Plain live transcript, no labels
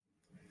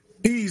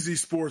Easy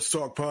Sports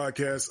Talk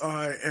Podcast.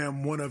 I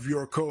am one of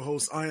your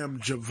co-hosts. I am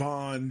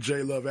Javon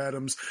J. Love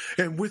Adams.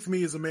 And with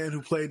me is a man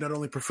who played not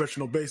only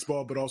professional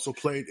baseball, but also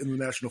played in the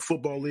National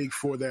Football League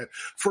for that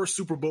first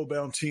Super Bowl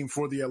bound team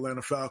for the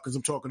Atlanta Falcons.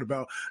 I'm talking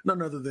about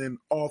none other than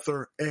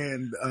author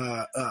and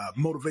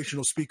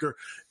motivational speaker,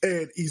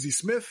 Ed Easy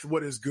Smith.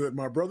 What is good,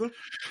 my brother?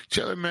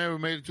 Chilling, man. We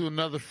made it to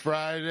another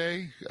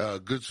Friday.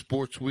 Good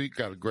sports week.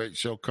 Got a great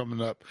show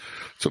coming up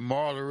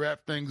tomorrow to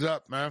wrap things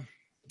up, man.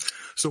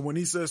 So when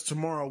he says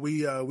tomorrow,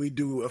 we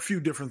do a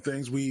few different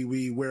things.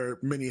 We wear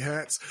many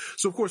hats.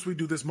 So of course we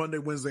do this Monday,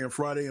 Wednesday, and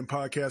Friday in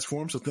podcast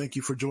form. So thank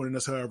you for joining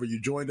us. However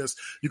you joined us,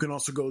 you can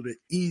also go to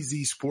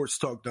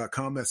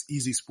easysportstalk.com. That's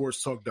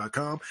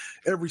easysportstalk.com.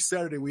 Every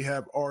Saturday we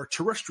have our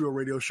terrestrial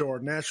radio show, our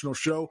national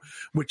show,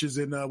 which is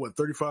in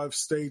 35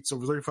 states,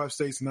 over 35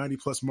 states, 90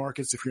 plus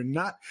markets. If you're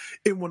not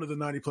in one of the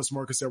 90 plus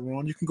markets that we're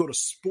on, you can go to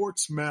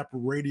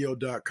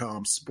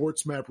sportsmapradio.com.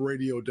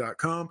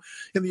 Sportsmapradio.com.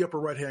 In the upper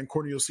right hand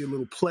corner, you'll see a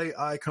little play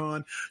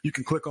icon. You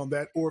can click on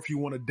that, or if you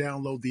want to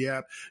download the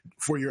app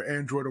for your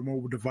Android or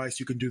mobile device,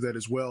 you can do that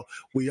as well.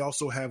 We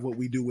also have what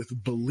we do with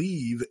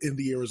Believe in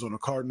the Arizona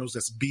Cardinals.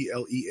 That's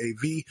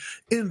BLEAV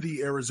in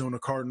the Arizona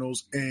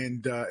Cardinals,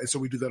 and so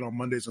we do that on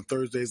Mondays and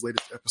Thursdays.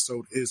 Latest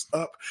episode is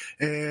up,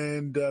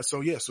 and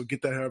so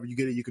get that however you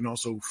get it. You can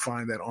also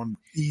find that on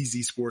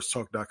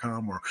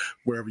easysportstalk.com or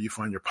wherever you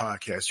find your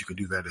podcast. You can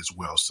do that as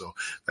well. So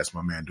that's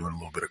my man doing a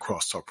little bit of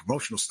crosstalk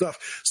promotional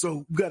stuff.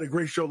 So we've got a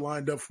great show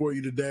lined up for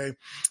you today.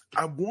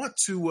 I want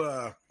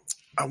to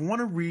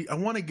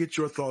get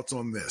your thoughts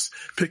on this.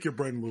 Pick your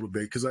brain a little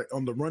bit, because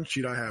on the run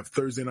sheet I have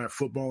Thursday Night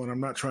Football, and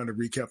I'm not trying to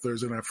recap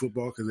Thursday Night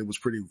Football because it was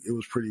pretty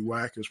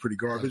whack. It was pretty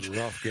garbage. It was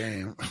a rough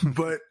game.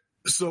 But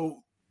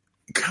so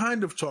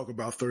kind of talk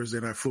about Thursday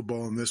Night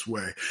Football in this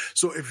way.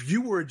 So if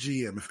you were a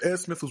GM, if Ed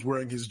Smith was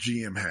wearing his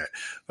GM hat,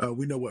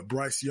 we know what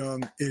Bryce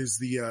Young is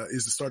the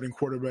starting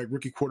quarterback,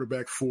 rookie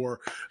quarterback for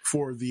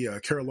the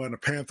Carolina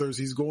Panthers.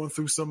 He's going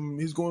through some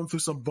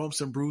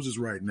bumps and bruises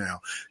right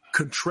now.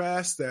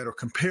 Contrast that or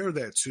compare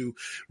that to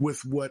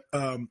with what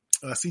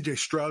CJ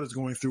Stroud is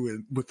going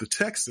through with the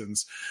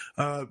Texans.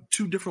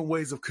 Two different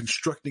ways of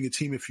constructing a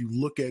team if you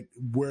look at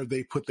where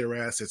they put their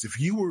assets. If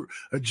you were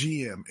a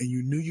GM and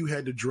you knew you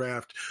had to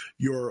draft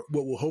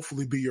what will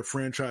hopefully be your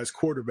franchise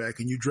quarterback,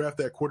 and you draft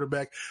that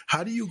quarterback,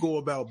 how do you go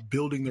about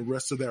building the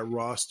rest of that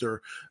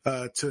roster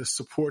to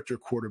support your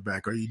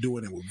quarterback? Are you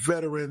doing it with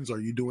veterans? Are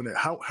you doing it?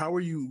 How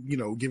are you,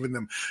 giving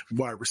them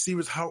wide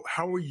receivers? How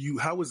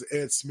is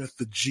Ed Smith,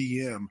 the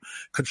GM,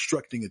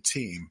 constructing a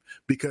team?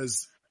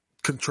 Because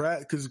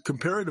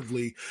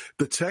comparatively,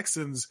 the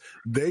Texans,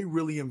 they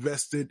really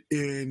invested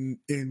in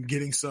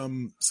getting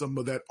some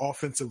of that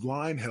offensive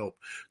line help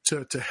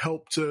to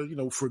help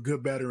for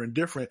good, bad, or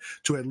indifferent,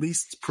 to at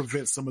least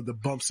prevent some of the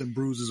bumps and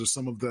bruises or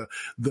some of the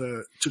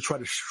to try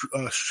to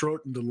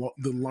shorten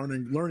the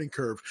learning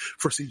curve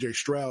for CJ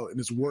Stroud, and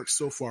it's worked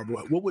so far.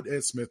 But what would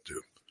Ed Smith do?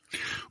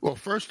 Well,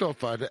 first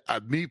off,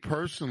 me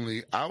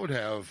personally, I would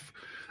have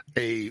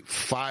a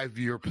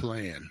 5-year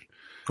plan.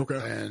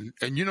 Okay.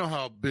 And you know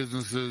how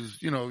businesses,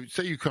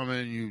 say you come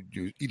in,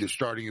 you either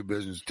starting your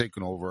business,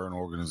 taking over an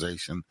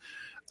organization.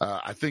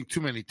 I think too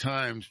many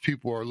times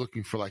people are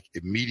looking for like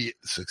immediate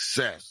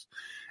success,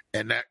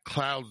 and that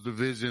clouds the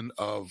vision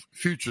of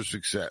future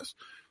success.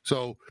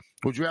 So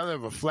would you rather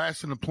have a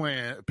flash in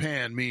the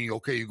pan, meaning,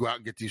 okay, you go out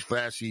and get these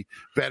flashy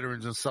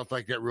veterans and stuff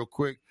like that real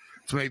quick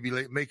to maybe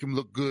make them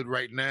look good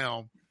right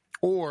now?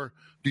 Or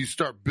do you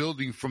start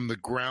building from the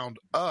ground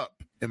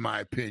up, in my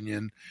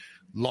opinion,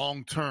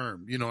 long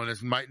term, and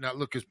it might not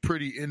look as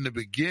pretty in the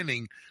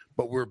beginning,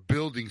 but we're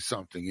building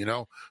something,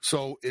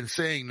 So in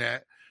saying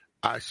that,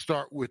 I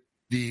start with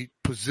the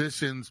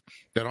positions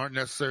that aren't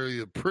necessarily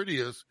the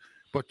prettiest,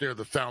 but they're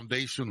the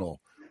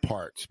foundational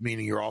parts,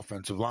 meaning your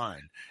offensive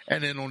line.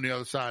 And then on the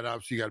other side,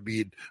 obviously you got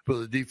to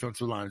build a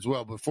defensive line as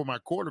well. But for my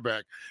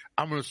quarterback,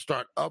 I'm going to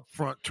start up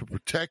front to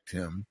protect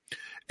him.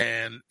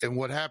 And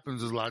what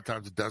happens is a lot of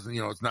times it doesn't,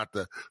 it's not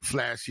the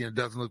flashy and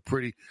it doesn't look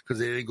pretty because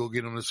they didn't go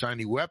get him the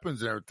shiny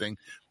weapons and everything.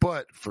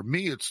 But for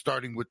me, it's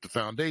starting with the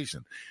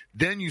foundation.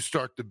 Then you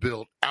start to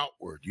build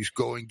outward. You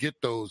go and get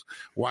those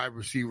wide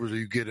receivers, or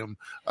you get them,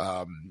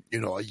 a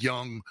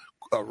young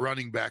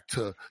running back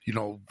to,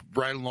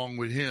 right along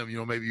with him.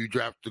 Maybe you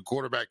draft the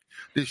quarterback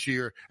this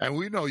year, and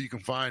we know you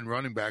can find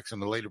running backs in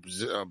the later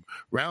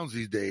rounds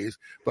these days,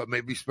 but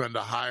maybe spend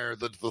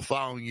the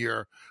following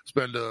year,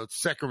 spend a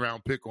second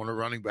round pick on a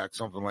running back,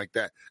 something like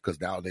that, because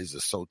nowadays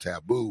it's so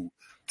taboo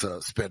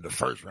to spend a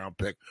first round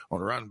pick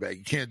on a running back.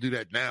 You can't do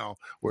that now,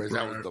 whereas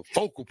that was the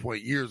focal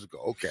point years ago.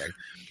 Okay.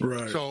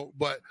 Right.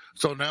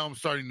 So now I'm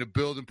starting to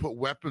build and put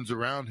weapons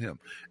around him.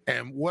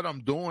 And what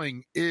I'm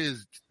doing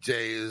is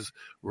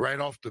right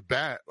off the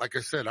bat, like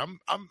I said, I'm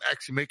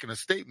actually making a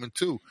statement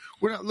too.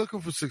 We're not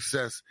looking for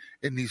success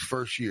in these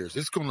first years.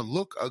 It's going to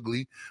look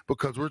ugly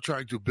because we're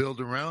trying to build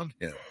around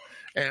him.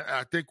 And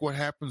I think what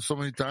happens so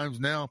many times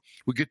now,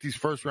 we get these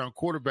first round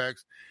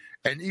quarterbacks,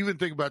 and even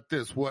think about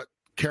this, what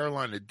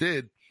Carolina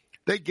did,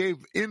 they gave,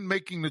 in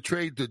making the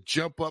trade to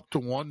jump up to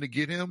 1 to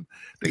get him,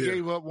 they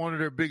gave up one of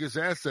their biggest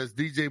assets,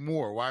 DJ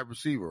Moore, wide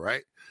receiver,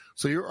 right?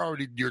 So you're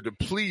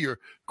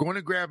going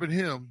to grabbing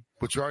him,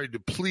 but you're already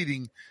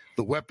depleting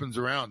the weapons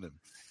around him.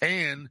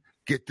 And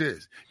get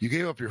this, you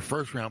gave up your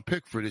first round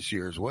pick for this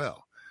year as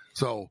well.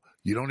 So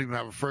you don't even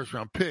have a first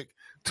round pick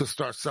to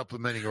start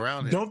supplementing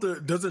around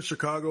him. Doesn't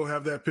Chicago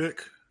have that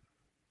pick?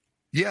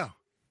 Yeah.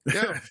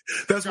 Yeah.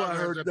 That's why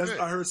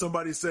I heard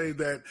somebody say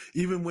that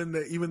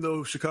even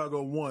though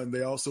Chicago won,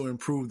 they also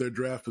improved their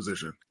draft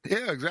position.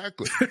 Yeah,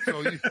 exactly.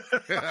 So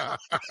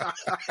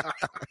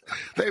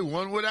they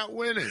won without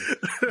winning.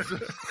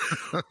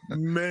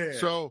 Man.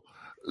 So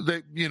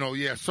they,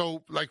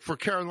 so like for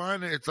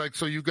Carolina, it's like,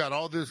 so you got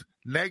all this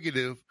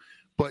negative,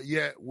 but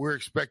yet we're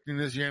expecting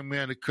this young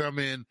man to come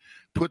in,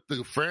 put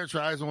the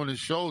franchise on his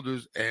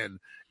shoulders, and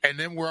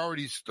then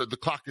the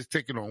clock is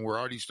ticking on. We're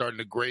already starting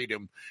to grade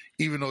him,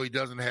 even though he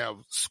doesn't have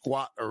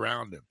squat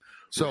around him.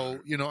 So,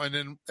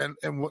 and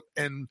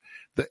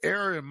the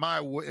error in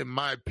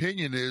my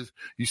opinion is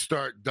you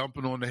start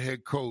dumping on the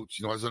head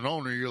coach. As an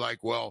owner, you're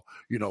like,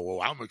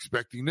 I'm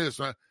expecting this.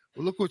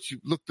 Well, look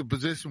the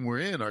position we're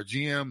in. Our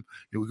GM,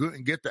 we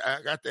couldn't got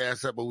the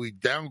asset, but we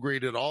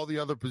downgraded all the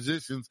other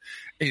positions.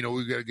 And,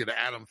 we got to get an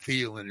Adam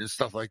Thielen and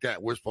stuff like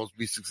that. We're supposed to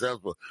be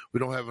successful. We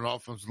don't have an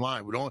offensive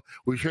line.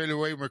 We traded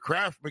away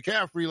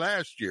McCaffrey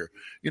last year,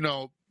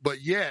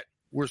 but yet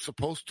we're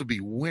supposed to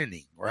be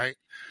winning, right?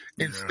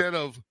 Yeah. Instead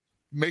of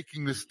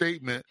making the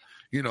statement,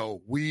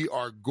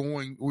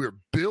 we're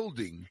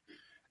building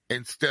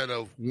instead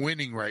of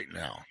winning right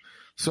now.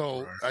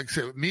 So, like I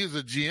said, me as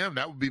a GM,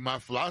 that would be my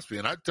philosophy.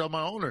 And I'd tell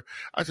my owner,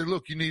 I said,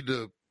 look, you need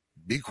to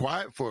be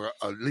quiet for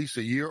at least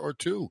a year or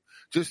two.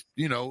 Just,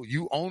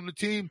 you own the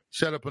team,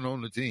 shut up and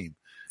own the team.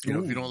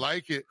 If you don't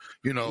like it,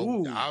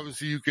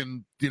 obviously you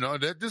can,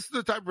 this is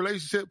the type of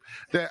relationship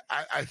that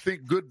I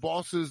think good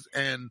bosses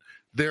and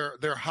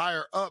their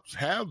higher ups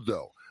have,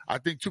 though. I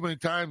think too many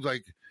times,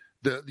 like,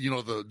 the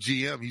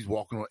GM, he's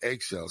walking on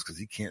eggshells because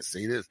he can't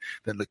say this.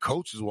 Then the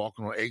coach is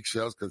walking on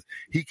eggshells because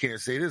he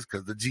can't say this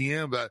because the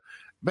GM, but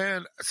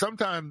man,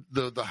 sometimes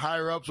the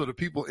higher ups or the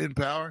people in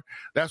power,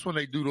 that's when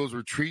they do those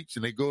retreats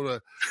and they go to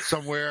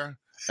somewhere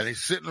and they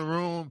sit in the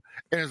room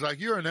and it's like,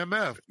 you're an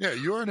MF. Yeah,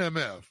 you're an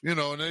MF,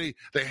 and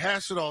they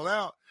hash it all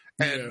out.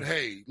 And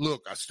hey,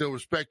 look, I still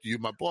respect you,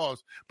 my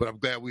boss, but I'm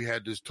glad we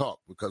had this talk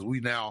because we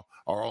now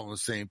are all on the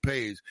same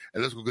page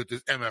and let's go get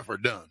this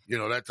MFR done.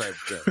 That type of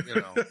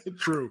thing,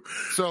 True.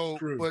 So,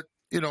 but,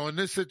 in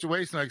this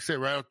situation, like I said,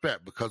 right off the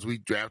bat, because we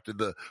drafted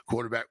the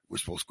quarterback, we're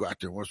supposed to go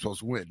out there and we're supposed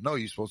to win. No,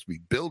 you're supposed to be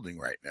building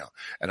right now.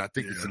 And I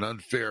think it's an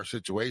unfair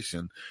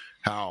situation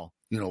how,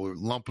 we're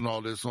lumping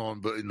all this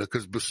on, but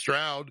because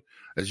Stroud,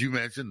 as you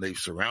mentioned, they've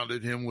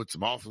surrounded him with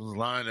some offensive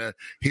line.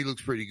 He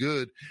looks pretty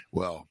good.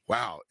 Well,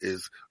 wow,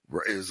 is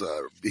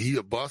he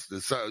a bust?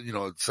 Is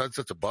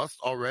such a bust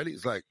already?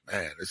 It's like,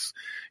 man, it's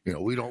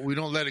we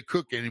don't let it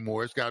cook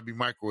anymore. It's got to be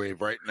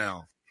microwave right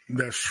now.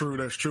 That's true.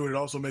 It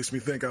also makes me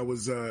think I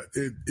was an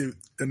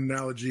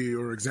analogy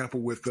or example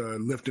with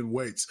lifting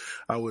weights.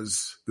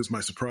 This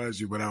might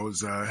surprise you, but I was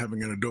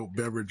having an adult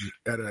beverage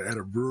at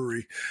a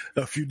brewery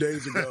a few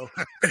days ago.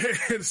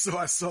 And so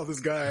I saw this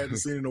guy I hadn't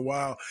seen in a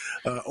while,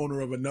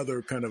 owner of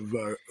another kind of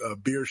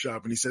beer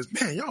shop, and he says,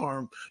 "Man, your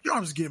arms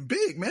are getting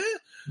big, man.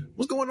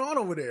 What's going on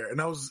over there?"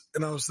 And I was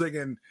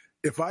thinking,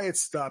 if I had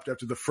stopped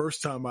after the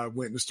first time I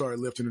went and started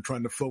lifting and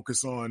trying to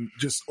focus on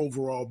just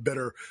overall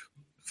better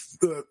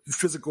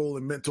physical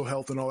and mental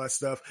health and all that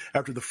stuff,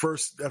 after the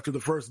first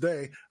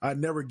day, I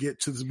never get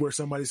to where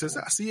somebody says,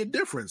 "I see a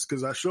difference,"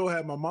 because I sure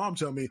had my mom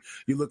tell me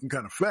you're looking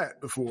kind of fat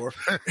before.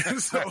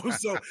 And so,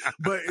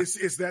 but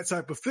it's that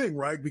type of thing,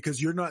 right? Because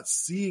you're not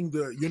seeing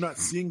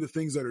the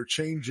things that are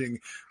changing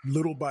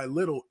little by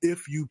little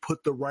if you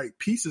put the right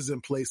pieces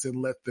in place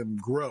and let them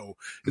grow,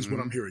 is what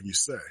I'm hearing you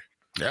say.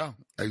 Yeah,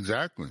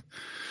 exactly.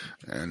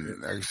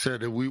 And like I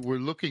said, we're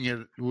looking at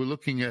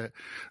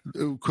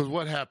because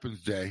what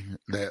happens, Jay,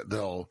 that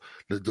the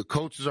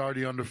coach is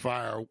already under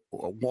fire.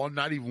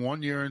 Not even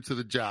 1 year into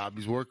the job,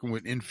 he's working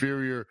with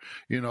inferior,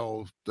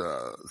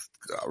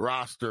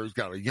 roster. He's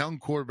got a young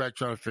quarterback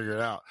trying to figure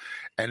it out,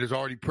 and there's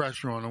already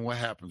pressure on him. What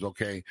happens?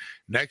 Okay,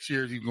 next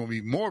year there's going to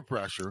be more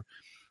pressure.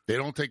 They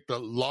don't take the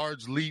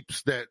large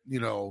leaps that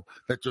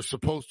they're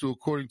supposed to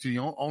according to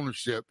your own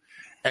ownership.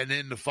 And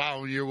then the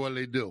following year, what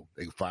do?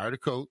 They fire the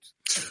coach.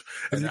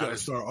 And you got to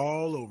start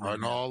all over.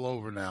 And all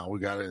over now. We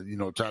got to,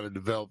 try to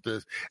develop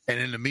this. And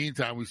in the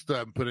meantime, we still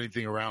haven't put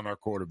anything around our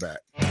quarterback.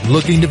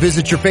 Looking to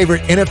visit your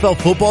favorite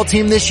NFL football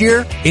team this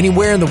year?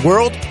 Anywhere in the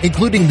world,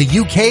 including the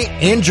UK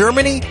and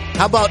Germany?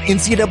 How about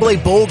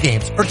NCAA bowl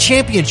games or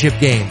championship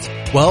games?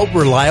 Well,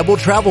 Reliable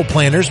Travel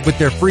Planners with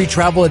their free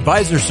travel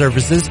advisor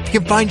services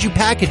can find you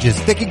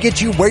packages that can get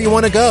you where you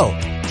want to go.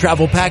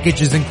 Travel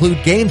packages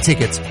include game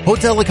tickets,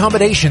 hotel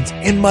accommodations,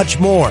 and much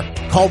more.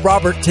 Call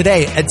Robert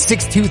today at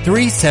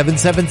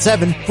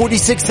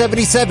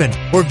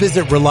 623-777-4677 or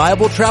visit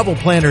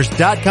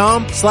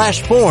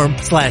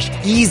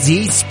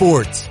reliabletravelplanners.com/form/EZ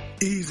Sports.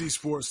 Easy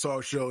Sports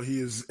Talk Show. He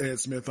is Ed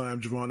Smith. I am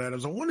Javon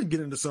Adams. I want to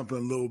get into something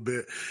a little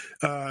bit.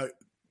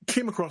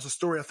 Came across a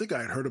story. I think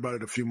I had heard about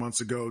it a few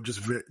months ago,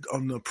 just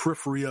on the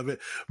periphery of it.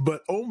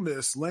 But Ole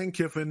Miss, Lane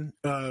Kiffin,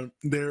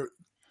 there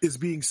is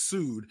being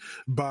sued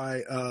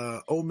by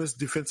Ole Miss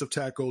defensive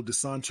tackle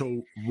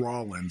DeSanto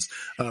Rollins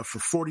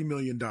for $40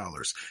 million.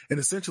 And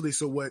essentially,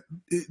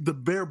 the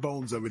bare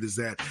bones of it is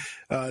that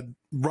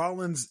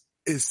Rollins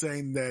is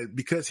saying that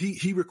because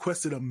he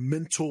requested a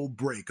mental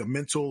break, a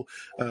mental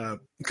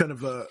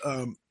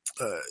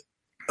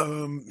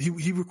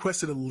he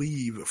requested a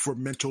leave for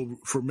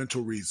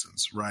mental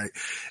reasons, right?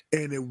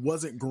 And it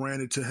wasn't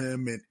granted to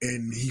him,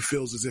 and he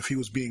feels as if he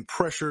was being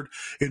pressured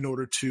in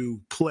order to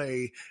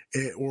play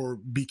or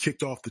be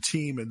kicked off the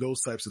team and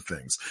those types of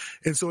things.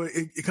 And so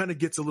it kind of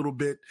gets a little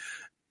bit,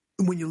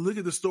 when you look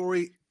at the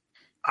story,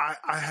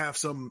 I have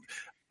some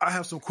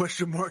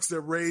question marks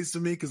that raised to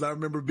me, because I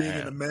remember being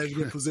in a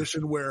management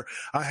position where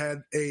I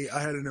had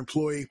an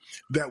employee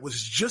that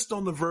was just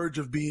on the verge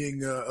of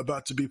being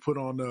about to be put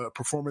on a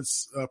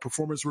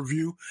performance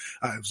review.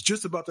 I was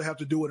just about to have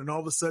to do it, and all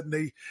of a sudden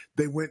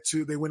they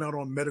went out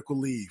on medical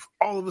leave.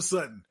 All of a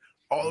sudden,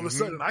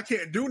 I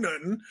can't do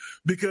nothing,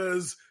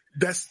 because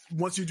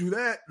once you do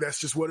that, that's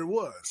just what it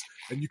was.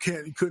 And you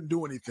couldn't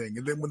do anything.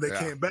 And then when they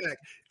came back,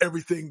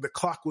 the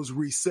clock was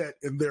reset.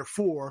 And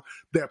therefore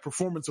that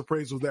performance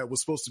appraisal that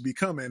was supposed to be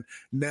coming,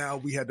 now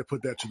we had to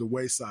put that to the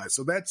wayside.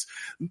 So that's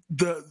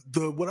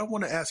what I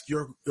want to ask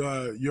your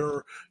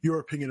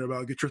opinion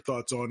about, get your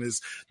thoughts on,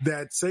 is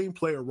that same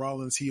player,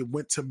 Rollins, he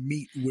went to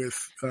meet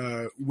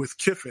with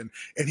Kiffin,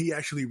 and he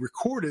actually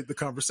recorded the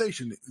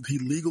conversation. He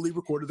legally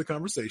recorded the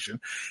conversation.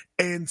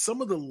 And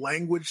some of the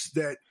language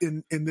that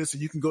in this,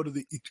 and you can go to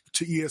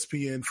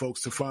ESPN,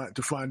 folks, to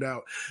find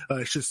out.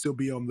 It should still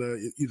be on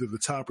either the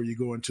top, or you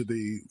go into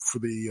for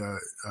the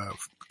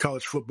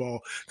college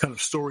football kind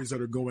of stories that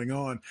are going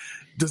on.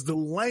 Does the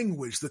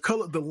language,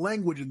 the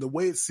language, and the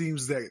way it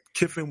seems that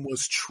Kiffin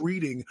was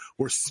treating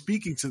or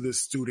speaking to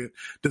this student,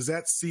 does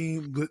that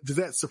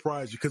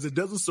surprise you? Because it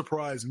doesn't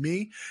surprise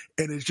me,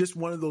 and it's just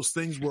one of those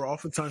things where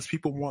oftentimes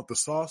people want the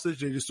sausage,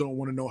 they just don't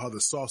want to know how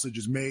the sausage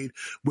is made.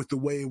 With the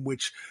way in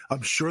which,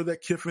 I'm sure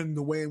that Kiffin,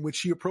 the way in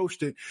which he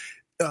approached it,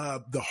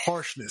 the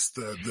harshness,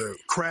 the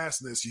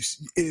crassness,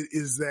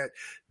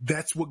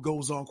 that's what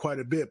goes on quite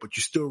a bit, but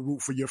you still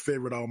root for your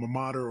favorite alma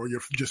mater or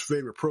your just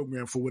favorite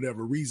program for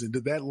whatever reason.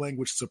 Did that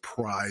language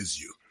surprise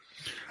you?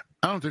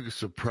 I don't think it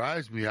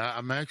surprised me.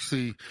 I'm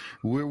actually,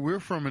 we're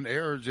from an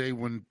era, Jay,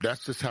 when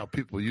that's just how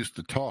people used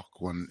to talk,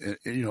 when,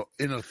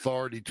 in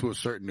authority to a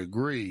certain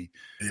degree.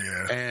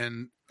 Yeah.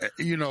 And,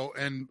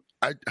 and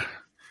I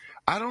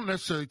don't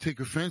necessarily take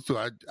offense to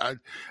it.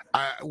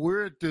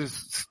 We're at this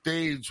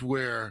stage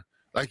where,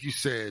 like you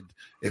said,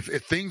 if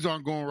things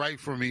aren't going right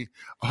for me,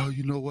 oh,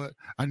 you know what?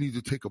 I need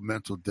to take a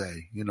mental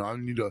day. I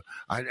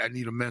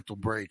need a mental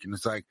break. And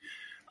it's like,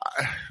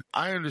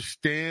 I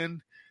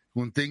understand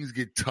when things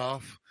get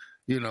tough,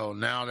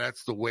 now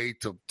that's the way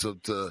to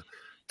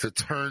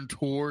turn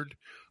toward.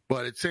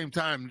 But at the same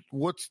time,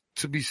 what's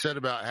to be said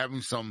about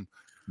having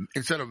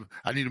instead of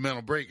I need a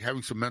mental break,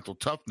 having some mental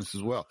toughness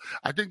as well.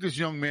 I think this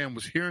young man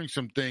was hearing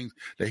some things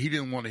that he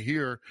didn't want to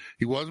hear.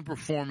 He wasn't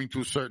performing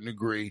to a certain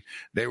degree.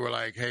 They were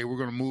like, hey, we're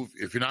going to move.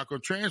 If you're not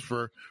going to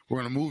transfer,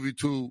 we're going to move you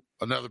to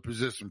another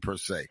position per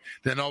se.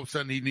 Then all of a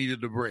sudden he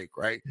needed a break,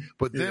 right?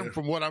 But then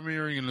from what I'm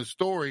hearing in the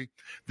story,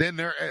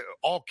 then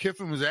all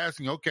Kiffin was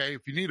asking, okay,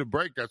 if you need a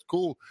break, that's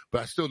cool,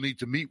 but I still need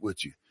to meet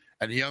with you.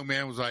 And the young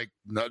man was like,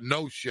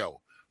 no show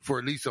for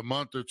at least a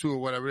month or two or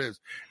whatever it is.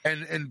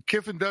 And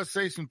Kiffin does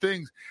say some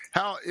things.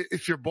 How,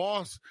 if your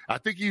boss, I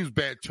think he used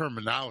bad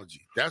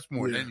terminology. That's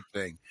more than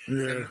anything.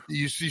 Yeah. And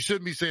you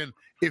shouldn't be saying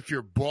if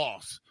your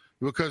boss,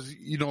 because,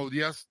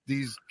 yes,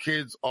 these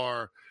kids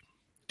are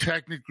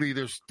technically,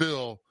 they're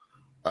still,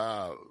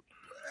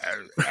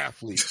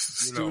 athletes,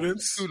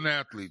 student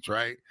athletes,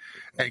 right?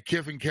 And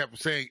Kiffin kept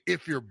saying,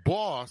 if your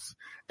boss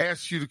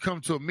asks you to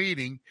come to a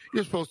meeting,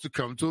 you're supposed to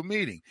come to a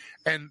meeting.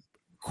 And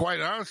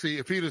quite honestly,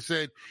 if he'd have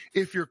said,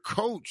 if your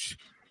coach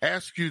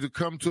asks you to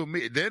come to a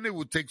meeting, then it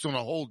would take on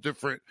a whole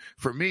different,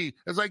 for me,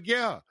 it's like,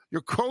 yeah,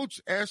 your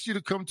coach asked you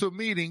to come to a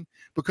meeting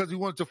because he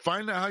wanted to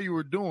find out how you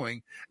were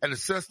doing and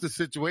assess the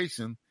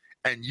situation.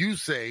 And you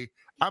say,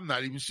 I'm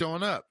not even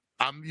showing up.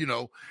 And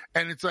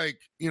it's like,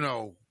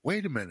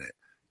 wait a minute.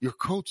 Your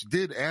coach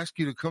did ask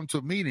you to come to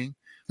a meeting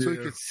so he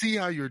could see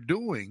how you're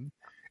doing.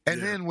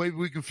 And then maybe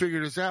we can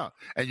figure this out.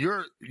 And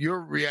your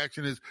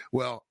reaction is,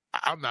 well,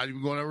 I'm not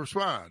even going to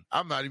respond.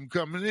 I'm not even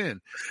coming in.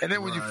 And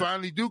then when you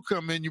finally do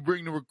come in, you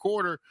bring the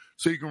recorder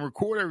so you can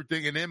record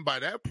everything. And then by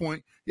that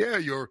point,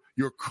 your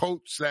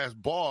coach /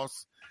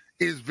 boss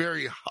is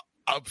very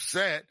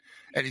upset,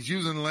 and he's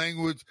using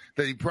language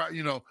that he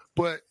probably,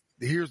 but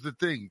here's the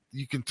thing.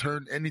 You can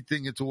turn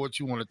anything into what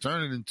you want to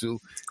turn it into.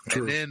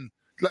 True. And then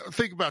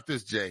think about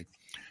this, Jay.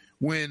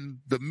 When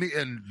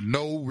and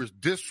no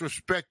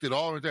disrespect at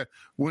all,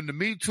 when the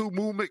Me Too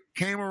movement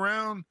came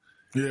around,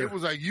 it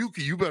was like,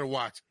 you better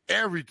watch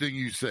everything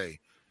you say.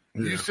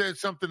 Yeah. You said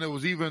something that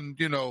was even,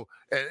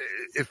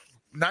 if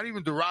not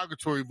even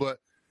derogatory, but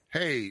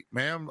hey,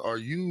 ma'am, are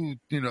you,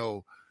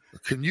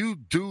 can you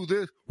do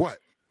this? What,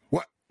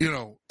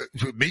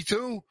 me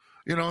too?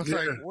 It's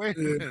like, wait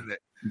a minute.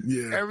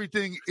 Yeah.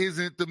 Everything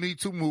isn't the Me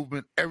Too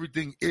movement.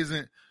 Everything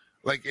isn't,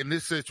 like, in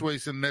this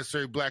situation,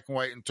 necessarily black and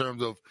white in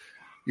terms of,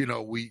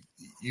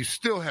 you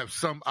still have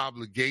some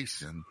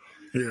obligation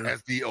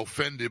as the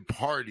offended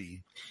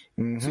party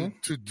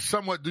to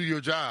somewhat do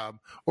your job,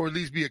 or at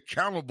least be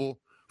accountable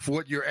for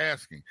what you're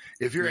asking.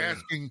 If you're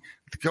asking,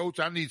 Coach,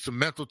 I need some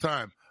mental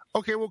time.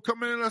 Okay, well,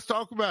 come in and let's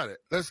talk about it.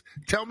 Let's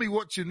tell me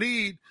what you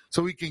need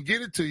so we can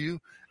get it to you.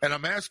 And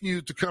I'm asking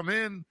you to come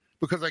in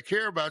because I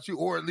care about you,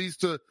 or at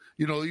least to,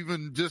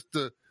 even just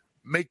to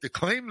make the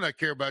claim that I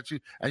care about you.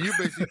 And you're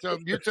basically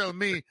telling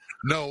me,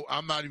 no,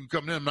 I'm not even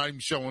coming in. I'm not even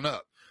showing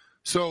up.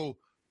 So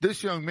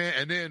this young man,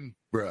 and then,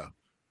 bruh,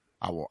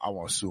 I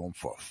want to sue him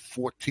for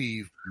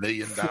 $40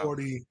 million.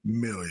 $40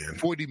 million.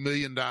 $40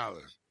 million.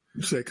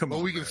 You say, come on.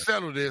 But we can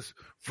settle this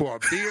for a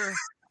beer.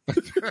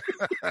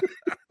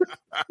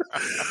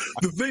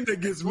 The thing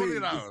that gets me,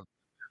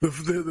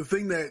 the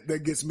thing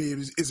that gets me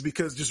is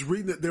because just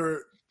reading it, there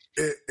are,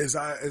 as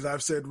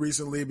I've said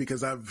recently,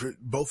 because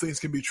both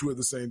things can be true at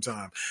the same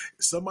time.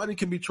 Somebody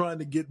can be trying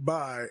to get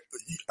by.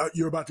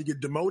 You're about to get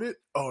demoted.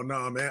 Oh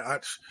no,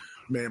 man!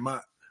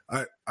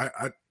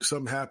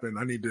 Something happened.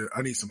 I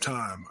need some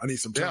time.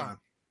 Yeah.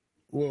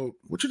 Well,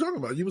 what you talking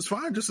about? You was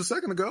fine just a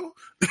second ago.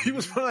 You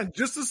was fine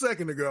just a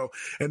second ago,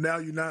 and now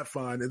you're not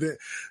fine. And then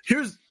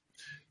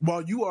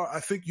I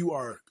think you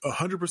are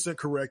 100%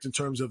 correct in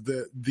terms of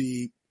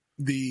the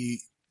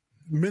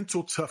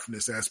mental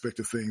toughness aspect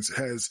of things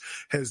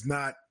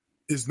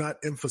is not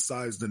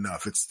emphasized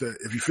enough. It's that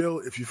if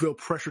you feel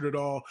pressured at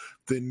all,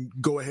 then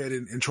go ahead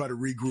and try to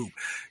regroup.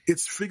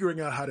 It's figuring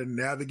out how to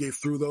navigate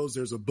through those.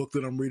 There's a book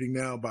that I'm reading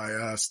now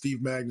by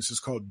Steve Magnus. It's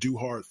called Do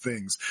Hard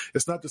Things.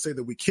 It's not to say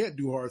that we can't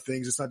do hard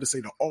things. It's not to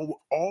say to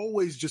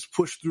always just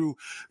push through,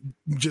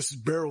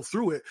 just barrel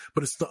through it,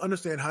 but it's to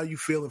understand how you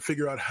feel and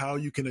figure out how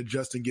you can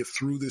adjust and get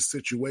through this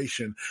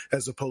situation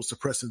as opposed to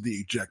pressing the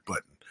eject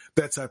button.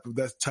 That type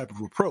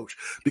of approach,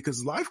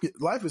 because life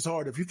is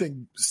hard. If you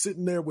think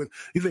sitting there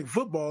you think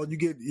football, and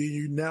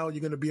now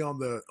you're going to be on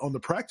the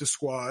practice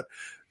squad.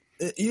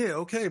 Yeah,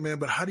 okay, man.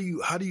 But how do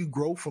you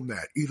grow from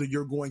that? Either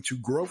you're going to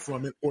grow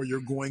from it, or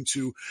you're going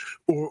to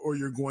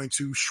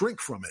shrink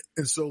from it.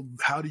 And so,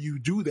 how do you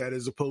do that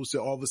as opposed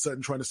to all of a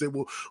sudden trying to say,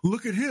 well,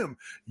 look at him.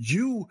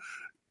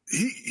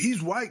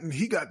 He's white and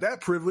he got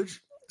that privilege.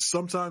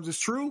 Sometimes it's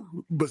true,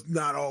 but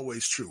not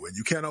always true. And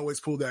you can't always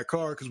pull that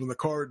card, because when the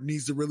card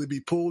needs to really be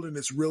pulled and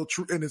it's real,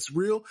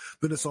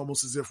 then it's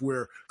almost as if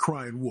we're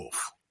crying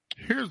wolf.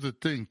 Here's the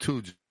thing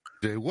too,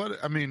 Jay.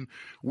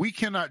 We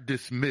cannot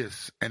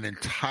dismiss an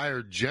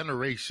entire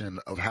generation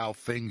of how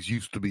things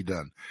used to be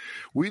done.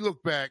 We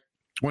look back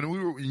when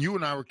you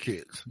and I were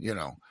kids,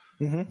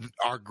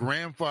 our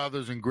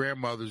grandfathers and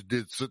grandmothers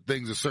did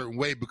things a certain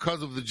way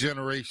because of the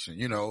generation.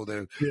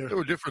 There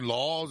were different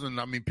laws, and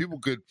people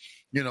could,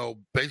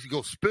 basically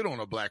go spit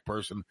on a black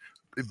person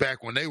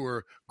back when they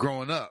were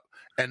growing up,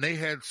 and they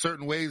had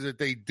certain ways that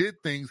they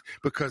did things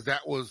because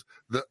that was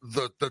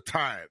the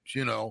times,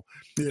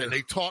 and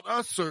they taught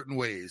us certain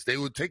ways. They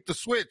would take the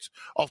switch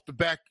off the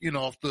back,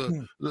 off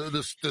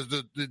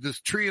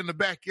this tree in the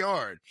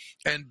backyard,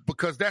 and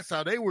because that's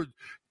how they were,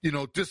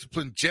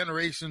 disciplined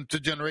generation to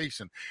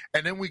generation.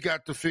 And then we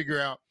got to figure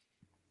out,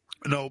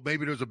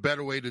 maybe there's a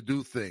better way to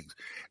do things.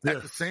 Yeah.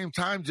 At the same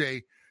time,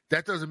 Jay,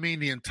 that doesn't mean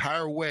the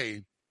entire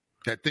way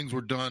that things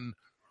were done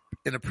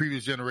in a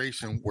previous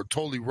generation were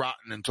totally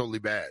rotten and totally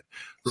bad.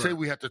 Right. Say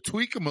we have to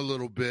tweak them a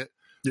little bit,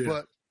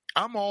 but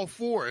I'm all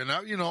for it. And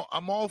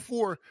I'm all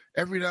for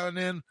every now and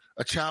then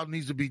a child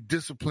needs to be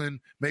disciplined,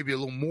 maybe a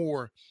little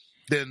more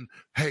than,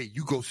 hey,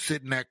 you go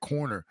sit in that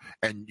corner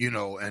and,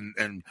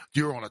 and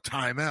you're on a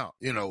timeout,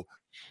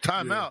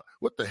 timeout.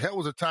 What the hell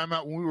was a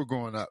timeout when we were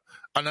growing up?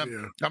 And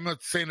I'm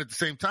not saying at the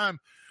same time,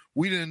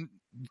 we didn't,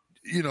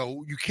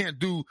 you can't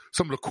do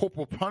some of the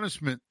corporal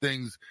punishment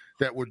things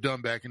that were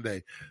done back in the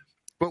day.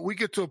 But we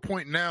get to a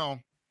point now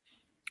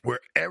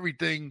where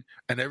everything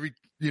and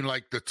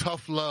like the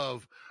tough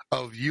love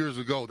of years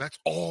ago, that's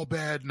all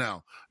bad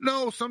now.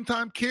 No,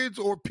 sometimes kids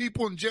or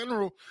people in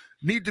general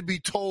need to be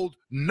told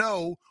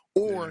no,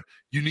 or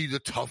you need to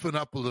toughen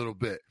up a little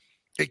bit.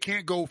 It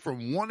can't go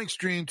from one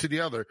extreme to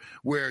the other,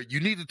 where you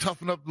need to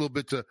toughen up a little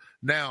bit to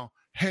now,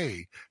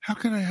 hey, how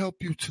can I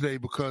help you today?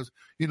 Because,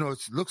 it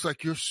looks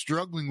like you're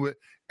struggling with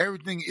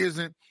everything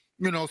isn't,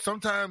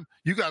 sometimes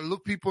you got to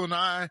look people in the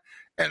eye.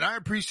 And I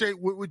appreciate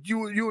with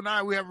you and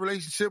I, we have a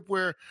relationship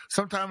where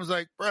sometimes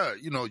like, bruh,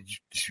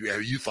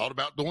 have you thought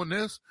about doing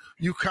this?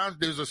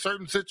 There's a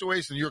certain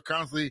situation you're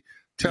constantly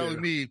telling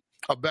me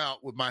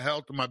about with my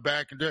health and my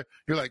back, and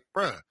you're like,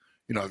 bruh,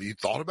 have you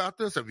thought about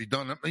this? Have you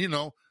done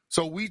it?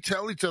 So we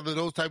tell each other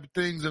those type of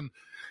things, and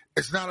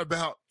it's not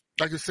about,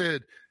 like I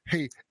said,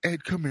 hey,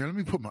 Ed, come here. Let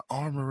me put my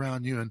arm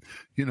around you, and,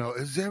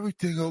 is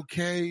everything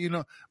okay?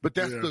 But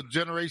that's the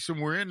generation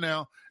we're in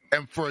now.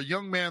 And for a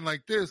young man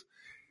like this,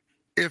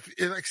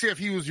 if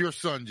he was your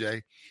son,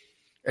 Jay,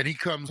 and he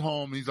comes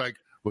home, he's like,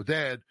 well,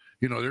 Dad,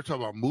 they're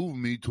talking about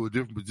moving me to a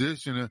different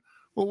position. And,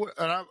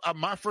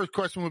 my first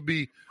question would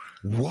be,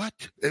 what?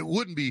 It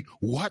wouldn't be,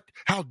 what?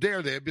 How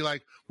dare they? It'd be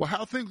like, well, how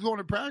are things going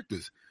in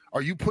practice?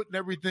 Are you putting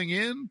everything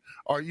in?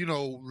 Or,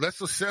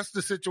 let's assess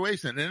the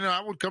situation. And then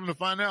I would come to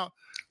find out,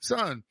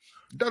 son,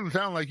 it doesn't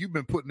sound like you've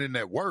been putting in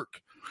that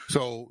work.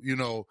 So,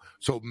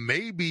 so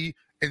maybe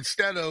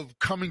instead of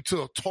coming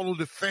to a total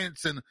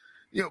defense and,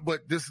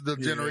 but this is the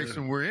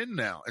generation we're in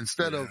now.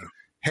 Instead of,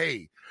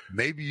 hey,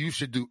 maybe you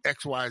should do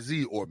X, Y,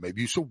 Z, or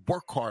maybe you should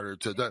work harder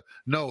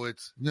no,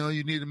 it's,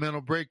 you need a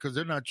mental break because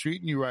they're not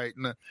treating you right.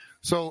 And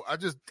so I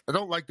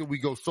don't like that we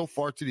go so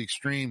far to the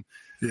extreme.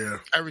 Yeah.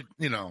 I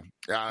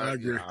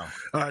agree.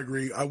 I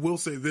agree. I will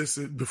say this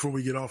before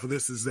we get off of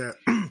this is that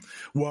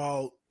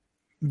while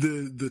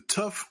the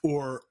tough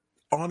or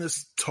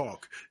honest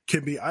talk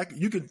can be, I've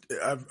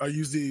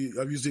used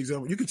the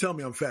example. You can tell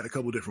me I'm fat a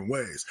couple of different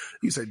ways.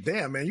 You say,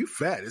 damn, man, you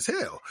fat as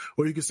hell.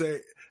 Or you can say,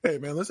 hey,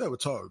 man, let's have a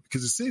talk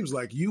because it seems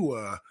like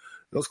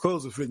those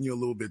clothes are fitting you a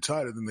little bit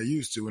tighter than they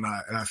used to. And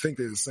I think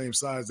they're the same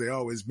size they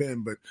always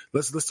been, but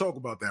let's talk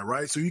about that,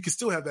 right? So you can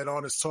still have that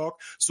honest talk.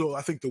 So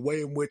I think the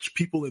way in which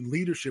people in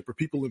leadership or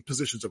people in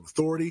positions of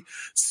authority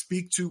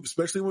speak to,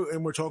 especially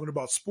when we're talking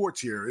about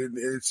sports here, and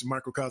it's a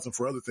microcosm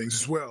for other things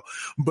as well.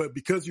 But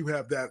because you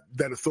have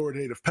that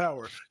authoritative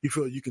power, you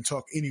feel you can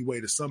talk any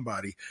way to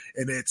somebody.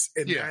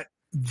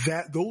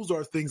 Those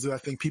are things that I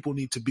think people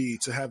need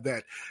to have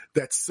that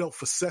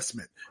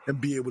self-assessment and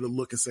be able to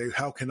look and say,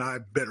 how can I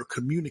better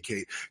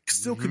communicate?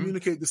 Still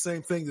communicate the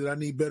same thing that I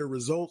need better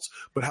results,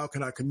 but how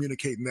can I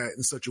communicate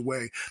in such a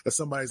way that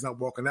somebody's not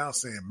walking out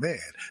saying, man,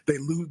 they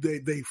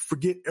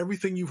forget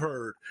everything you've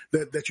heard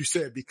that you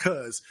said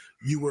because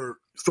you were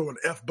throwing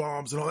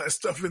F-bombs and all that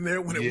stuff in there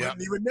when it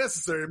wasn't even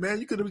necessary, man.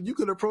 You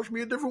could approach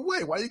me a different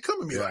way. Why are you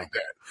coming at me like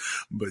that?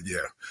 But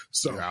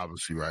so you're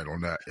obviously right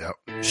on that.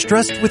 Yep.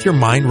 Stressed with your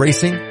mind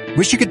racing?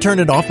 Wish you could turn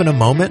it off in a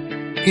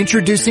moment?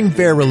 Introducing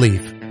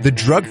VeriLief, the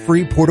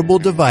drug-free portable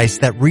device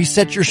that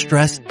resets your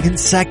stress in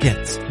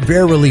seconds.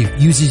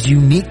 VeriLief uses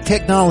unique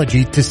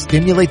technology to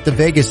stimulate the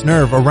vagus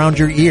nerve around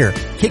your ear,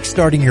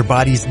 kickstarting your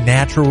body's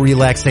natural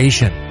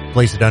relaxation.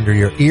 Place it under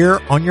your ear,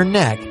 on your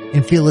neck,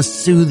 and feel a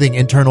soothing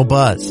internal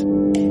buzz.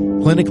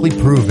 Clinically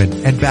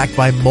proven and backed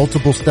by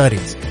multiple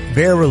studies,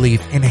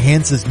 VeriLief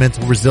enhances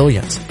mental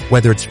resilience.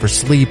 Whether it's for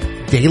sleep,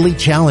 daily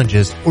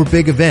challenges, or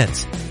big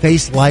events,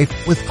 face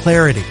life with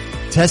clarity.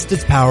 Test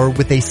its power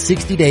with a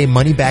 60-day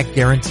money-back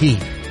guarantee.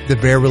 The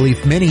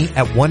VeriLief Mini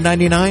at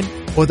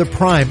 $199 or the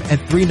Prime at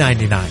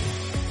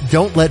 $399.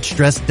 Don't let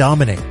stress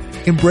dominate.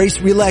 Embrace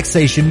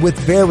relaxation with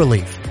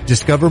VeriLief.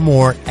 Discover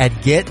more at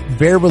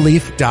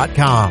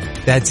getverilief.com.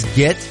 That's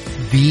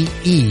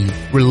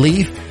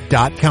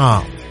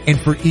getverelief.com. And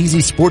for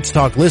Easy Sports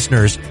Talk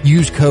listeners,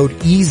 use code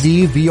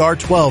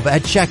EasyVR12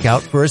 at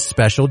checkout for a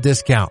special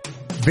discount.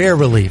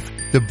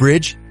 VeriLief, the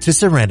bridge to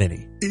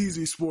serenity.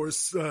 Easy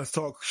Sports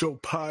Talk Show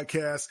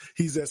podcast.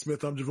 He's Ed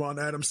Smith. I'm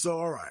Javon Adams. So,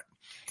 all right.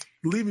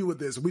 Leave me with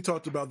this. We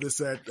talked about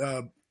this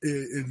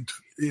in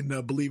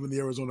Believe in the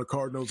Arizona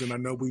Cardinals, and I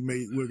know we're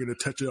going to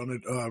touch on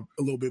it a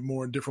little bit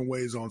more in different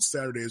ways on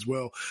Saturday as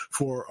well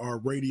for our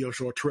radio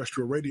show, our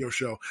terrestrial radio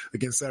show.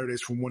 Again,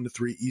 Saturdays from 1 to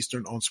 3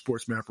 Eastern on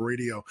SportsMap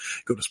Radio.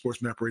 Go to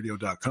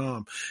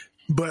sportsmapradio.com.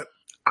 But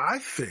I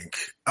think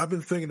I've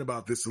been thinking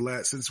about this a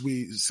lot since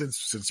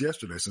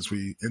yesterday, since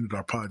we ended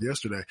our pod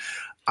yesterday.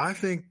 I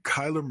think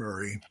Kyler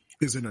Murray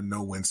is in a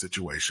no-win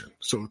situation.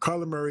 So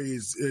Kyler Murray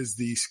is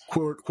the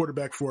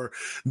quarterback for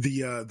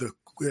the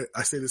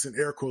I say this in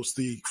air quotes,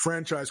 the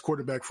franchise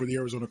quarterback for the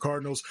Arizona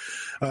Cardinals,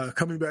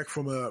 coming back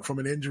from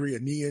an injury, a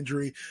knee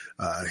injury.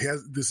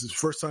 This is his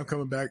first time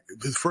coming back,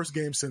 his first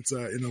game since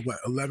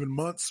 11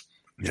 months.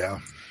 Yeah.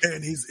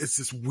 And it's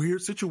this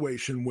weird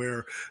situation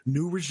where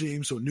new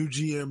regime, so new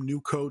GM,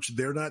 new coach,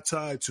 they're not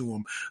tied to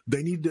him.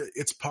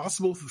 It's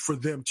possible for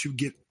them to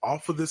get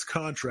off of this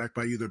contract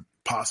by either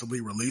possibly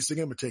releasing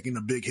him or taking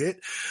a big hit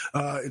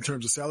in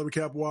terms of salary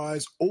cap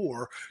wise,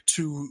 or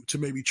to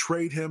maybe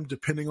trade him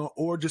depending on,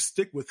 or just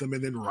stick with him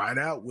and then ride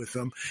out with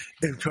him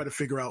and try to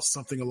figure out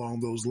something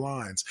along those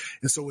lines.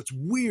 And so it's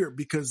weird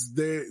because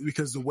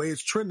the way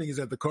it's trending is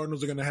that the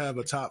Cardinals are going to have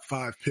a top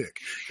 5 pick,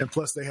 and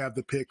plus they have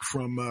the pick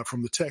from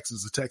the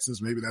Texans. The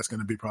Texans, maybe that's going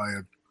to be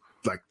probably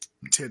like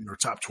 10 or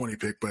top 20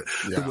 pick, but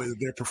the way that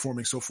they're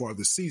performing so far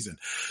this season.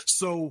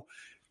 So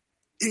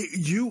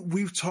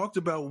we've talked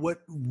about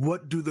what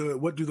do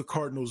the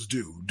Cardinals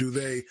do? Do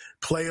they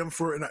play him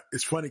for? And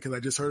it's funny because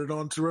I just heard it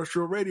on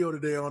terrestrial radio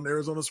today on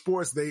Arizona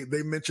Sports. They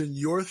mentioned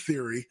your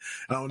theory.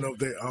 I don't know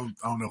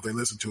if they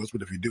listen to us,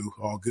 but if you do,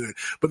 all good.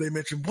 But they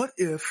mentioned what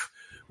if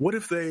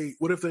they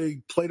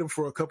played him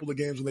for a couple of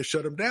games and they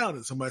shut him down?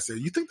 And somebody said,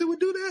 you think they would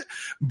do that?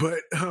 But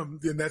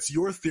then that's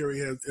your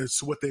theory as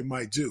to what they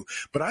might do.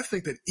 But I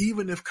think that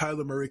even if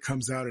Kyler Murray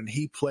comes out and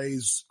he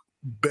plays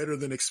better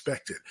than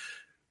expected,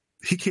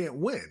 he can't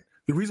win.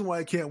 The reason why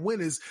he can't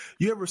win is,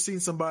 you ever seen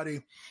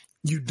somebody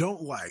you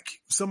don't like,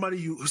 somebody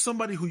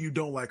who you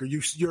don't like, or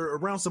you're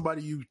around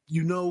somebody you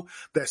know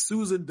that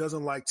Susan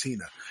doesn't like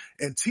Tina,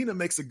 and Tina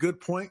makes a good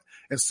point,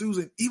 and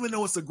Susan, even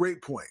though it's a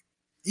great point,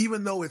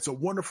 even though it's a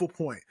wonderful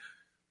point,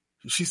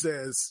 she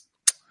says,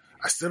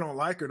 I still don't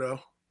like her though.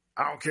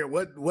 I don't care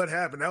what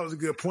happened. That was a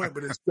good point,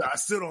 but I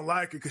still don't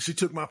like her because she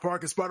took my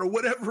parking spot or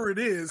whatever it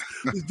is.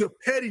 It's the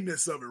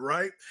pettiness of it,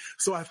 right?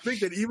 So I think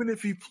that even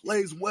if he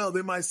plays well,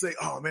 they might say,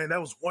 "Oh man, that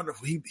was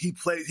wonderful. He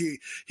played.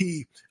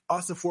 He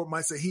Austin Ford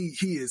might say he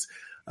is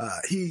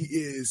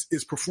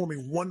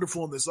performing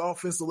wonderful in this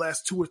offense. The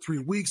last 2 or 3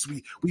 weeks,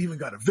 we even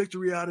got a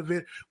victory out of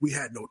it. We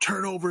had no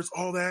turnovers,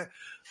 all that."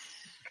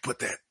 But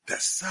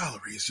that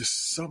salary is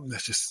just something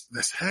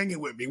that's hanging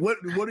with me. What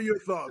are your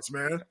thoughts,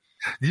 man?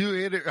 You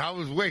hit it. I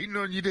was waiting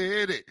on you to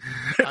hit it.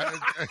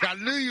 I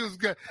knew you was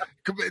good.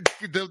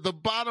 The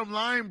bottom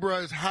line, bro,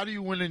 is how do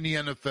you win in the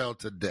NFL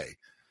today?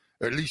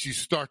 Or at least you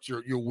start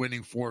your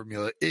winning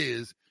formula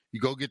is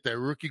you go get that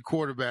rookie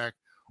quarterback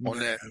on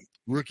that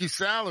rookie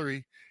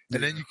salary,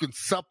 and then you can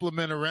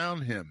supplement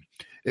around him.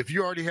 If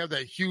you already have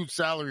that huge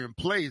salary in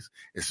place,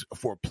 it's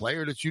for a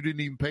player that you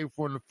didn't even pay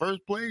for in the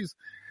first place.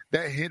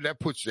 That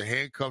puts the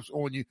handcuffs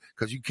on you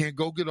because you can't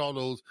go get all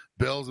those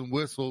bells and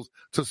whistles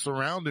to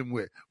surround him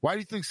with. Why do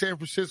you think San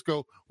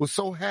Francisco was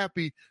so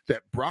happy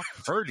that Brock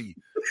Purdy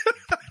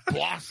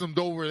blossomed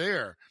over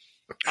there?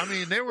 I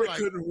mean, they were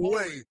like,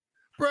 wait.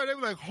 Bro, they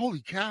were like,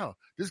 holy cow,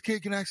 this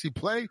kid can actually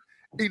play.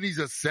 And he's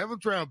a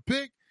 7th-round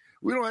pick.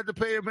 We don't have to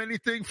pay him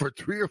anything for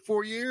 3 or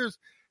 4 years.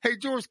 Hey,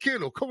 George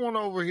Kittle, come on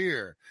over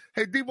here.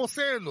 Hey, Deebo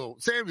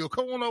Samuel,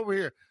 come on over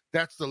here.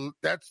 That's the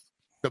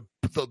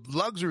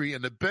luxury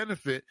and the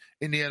benefit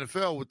in the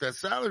NFL with that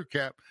salary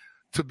cap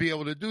to be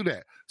able to do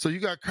that. So you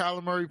got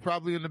Kyler Murray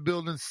probably in the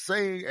building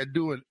saying and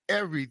doing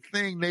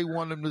everything they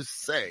want him to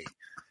say.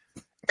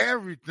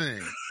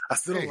 Everything. I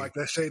still don't like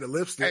that shade of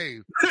lipstick.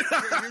 Hey,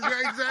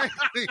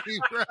 exactly,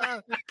 bro.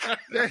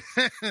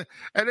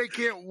 And they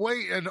can't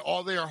wait. And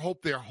all they're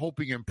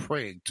hoping and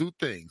praying. 2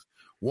 things.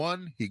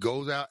 One, he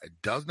goes out and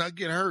does not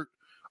get hurt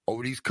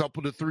over these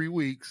couple to 3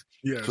 weeks.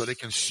 Yes. So they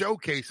can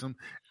showcase him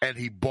and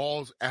he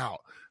balls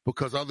out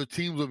because other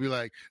teams will be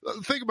like,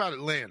 think about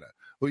Atlanta.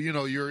 Well,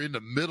 you're in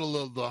the middle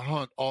of the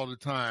hunt all the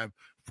time,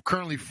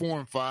 currently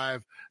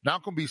 4-5,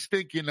 not going to be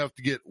stinky enough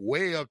to get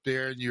way up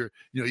there. And you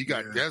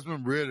got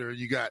Desmond Ridder and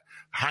you got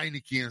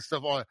Heineke and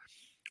stuff. All that.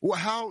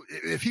 Well,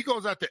 if he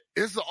goes out there,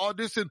 it's the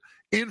audition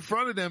in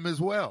front of them as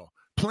well,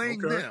 playing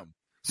them.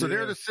 So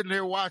they're just sitting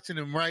there watching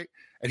him, right?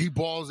 And he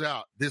balls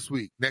out this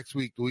week, next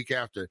week, the week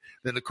after.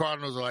 Then the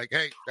Cardinals are like,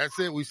 hey, that's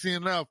it. We see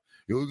enough.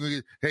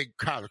 Hey,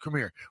 Kyler, come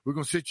here. We're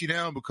going to sit you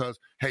down because,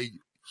 hey,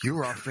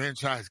 you're our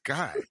franchise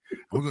guy.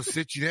 We're going to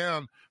sit you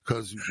down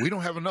because we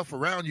don't have enough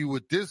around you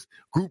with this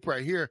group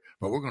right here,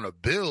 but we're going to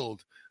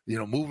build,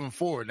 moving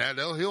forward. Now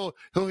he'll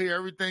hear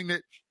everything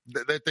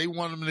that they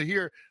want him to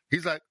hear.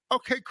 He's like,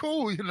 okay,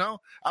 cool.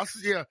 I'll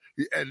see. Yeah.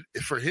 And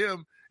for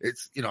him,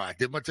 it's, I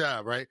did my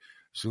job, right?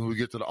 Soon we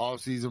get to the off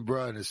season,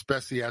 bro, and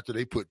especially after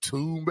they put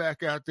Toon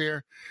back out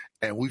there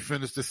and we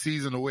finished the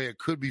season the way it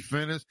could be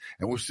finished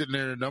and we're sitting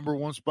there in the number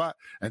 1 spot.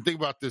 And think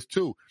about this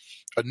too.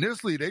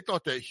 Initially, they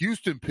thought that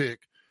Houston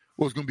pick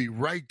was going to be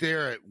right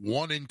there at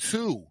 1 and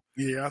 2.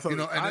 Yeah, I thought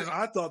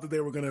I thought that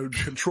they were going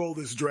to control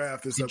this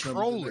draft, this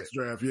upcoming next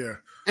draft. Yeah,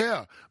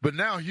 yeah. But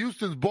now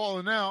Houston's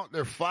balling out.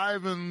 They're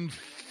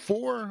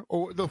 5-4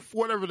 or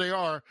whatever they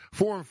are,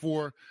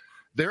 4-4.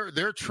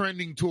 They're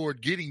trending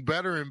toward getting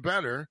better and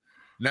better.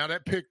 Now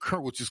that pick,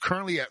 which is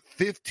currently at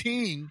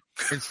 15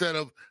 instead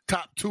of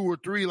top 2 or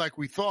 3 like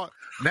we thought.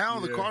 Now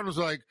the Cardinals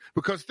are like,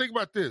 because think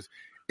about this: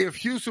 if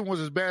Houston was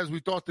as bad as we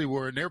thought they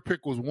were, and their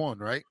pick was 1,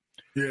 right?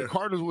 Yeah. The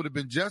Cardinals would have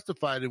been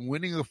justified in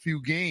winning a few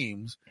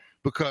games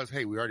because,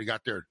 hey, we already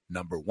got their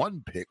number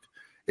 1 pick.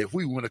 If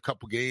we win a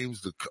couple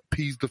games to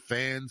appease the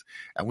fans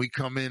and we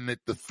come in at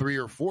the 3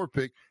 or 4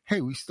 pick,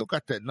 hey, we still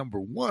got that number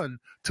 1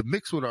 to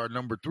mix with our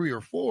number 3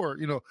 or 4,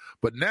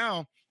 But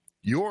now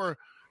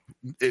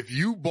if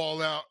you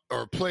ball out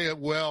or play it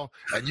well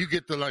and you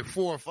get to like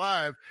 4 or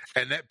 5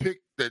 and that pick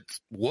that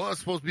was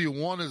supposed to be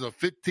 1 is a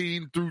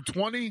 15 through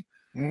 20,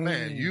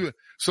 man,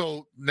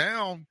 so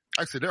now, like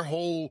I said, their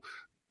whole,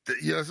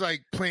 it's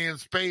like playing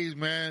spades,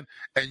 man.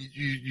 And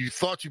you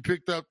thought you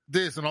picked up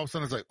this and all of a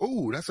sudden it's like,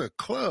 oh, that's a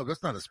club.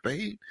 That's not a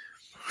spade.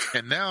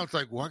 And now it's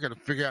like, well, I got to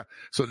figure out.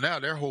 So now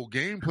their whole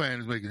game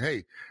plan is making,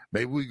 hey,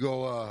 maybe we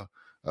go,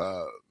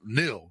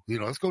 nil,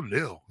 let's go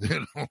nil,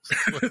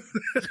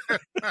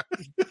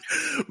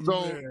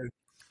 So man.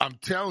 I'm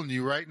telling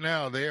you right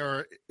now,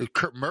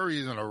 Kurt Murray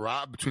is in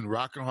between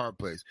rock and hard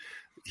place.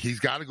 He's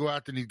got to go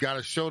out there and he's got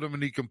to show them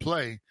and he can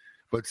play.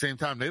 But at the same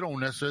time, they don't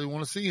necessarily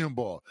want to see him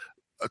ball.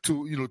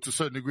 To a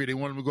certain degree, they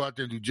want him to go out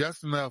there and do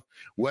just enough,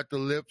 wet the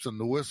lips and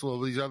the whistle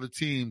of these other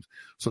teams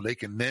so they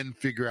can then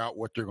figure out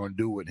what they're going to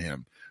do with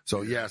him.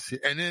 So yes.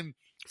 And then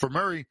for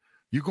Murray,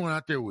 you're going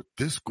out there with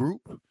this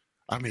group.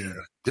 I mean,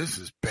 this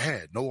is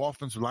bad. No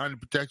offensive line to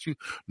protect you.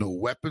 No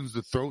weapons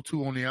to throw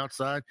to on the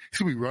outside.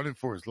 He's going to be running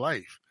for his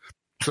life.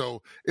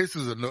 So this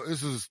is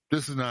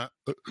not,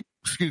 a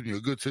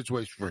good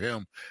situation for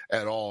him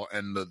at all.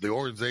 And the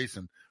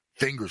organization,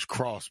 fingers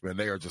crossed, man.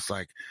 They are just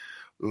like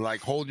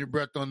holding your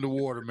breath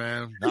underwater,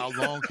 man. How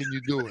long can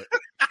you do it?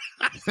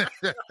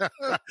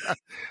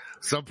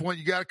 some point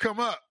you got to come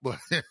up.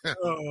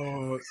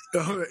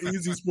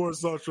 Easy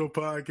Sports Talk Show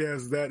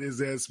podcast. That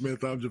is Ed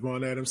Smith. I'm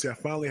Javon Adams. See, I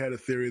finally had a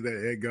theory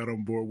that Ed got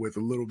on board with a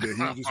little bit.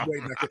 He was just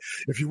waiting.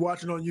 If you're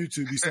watching on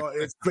YouTube, you saw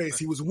Ed's face.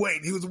 He was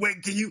waiting.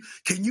 Can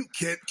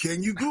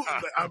you go?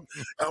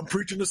 I'm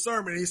preaching the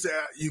sermon. He said,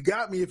 "You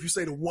got me if you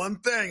say the one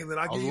thing, and then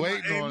I give you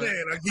my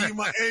amen. I give you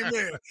my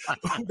amen."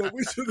 But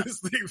we do this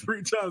thing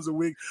 3 times a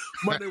week: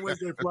 Monday,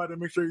 Wednesday, Friday.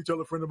 Make sure you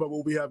tell a friend about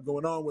what we have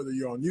going on, whether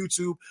you're on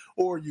YouTube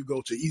or you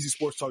go to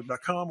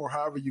EasySportsTalk.com or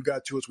however you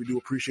got to us. We do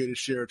appreciate it.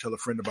 Share, tell a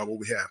friend about what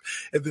we have.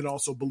 And then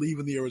also believe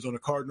in the Arizona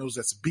Cardinals.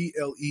 That's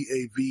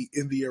BLEAV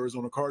in the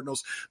Arizona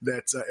Cardinals.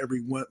 That's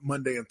every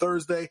Monday and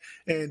Thursday.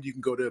 And you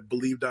can go to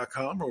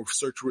Believe.com or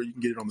search where you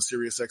can get it on the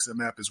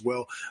SiriusXM app as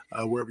well,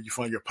 wherever you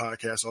find your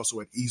podcast, also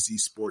at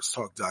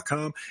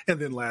EasySportsTalk.com. And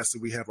then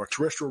lastly, we have our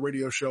terrestrial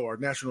radio show, our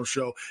national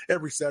show,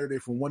 every Saturday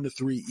from 1 to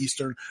 3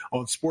 Eastern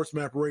on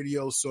SportsMap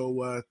Radio.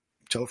 So,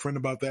 tell a friend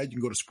about that. You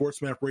can go to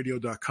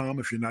sportsmapradio.com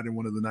if you're not in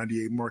one of the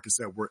 98 markets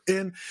that we're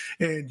in.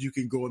 And you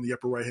can go in the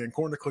upper right-hand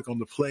corner, click on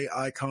the play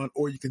icon,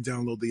 or you can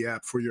download the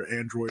app for your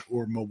Android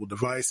or mobile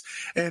device.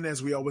 And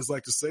as we always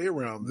like to say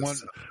around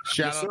this,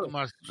 shout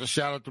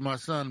out to my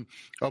son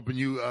up in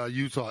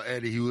Utah,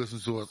 Eddie. He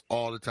listens to us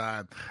all the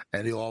time,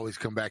 and he'll always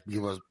come back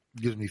and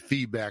gives me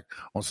feedback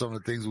on some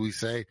of the things we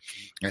say,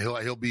 and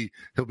he'll be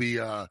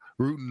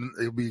rooting,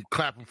 he'll be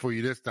clapping for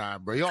you this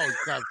time, bro. He always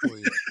claps for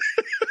you.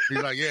 He's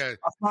like, yeah,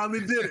 I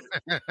finally did it.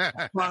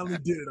 I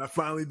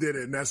finally did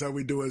it. And that's how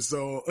we do it.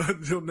 So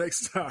until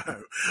next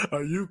time,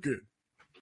 you can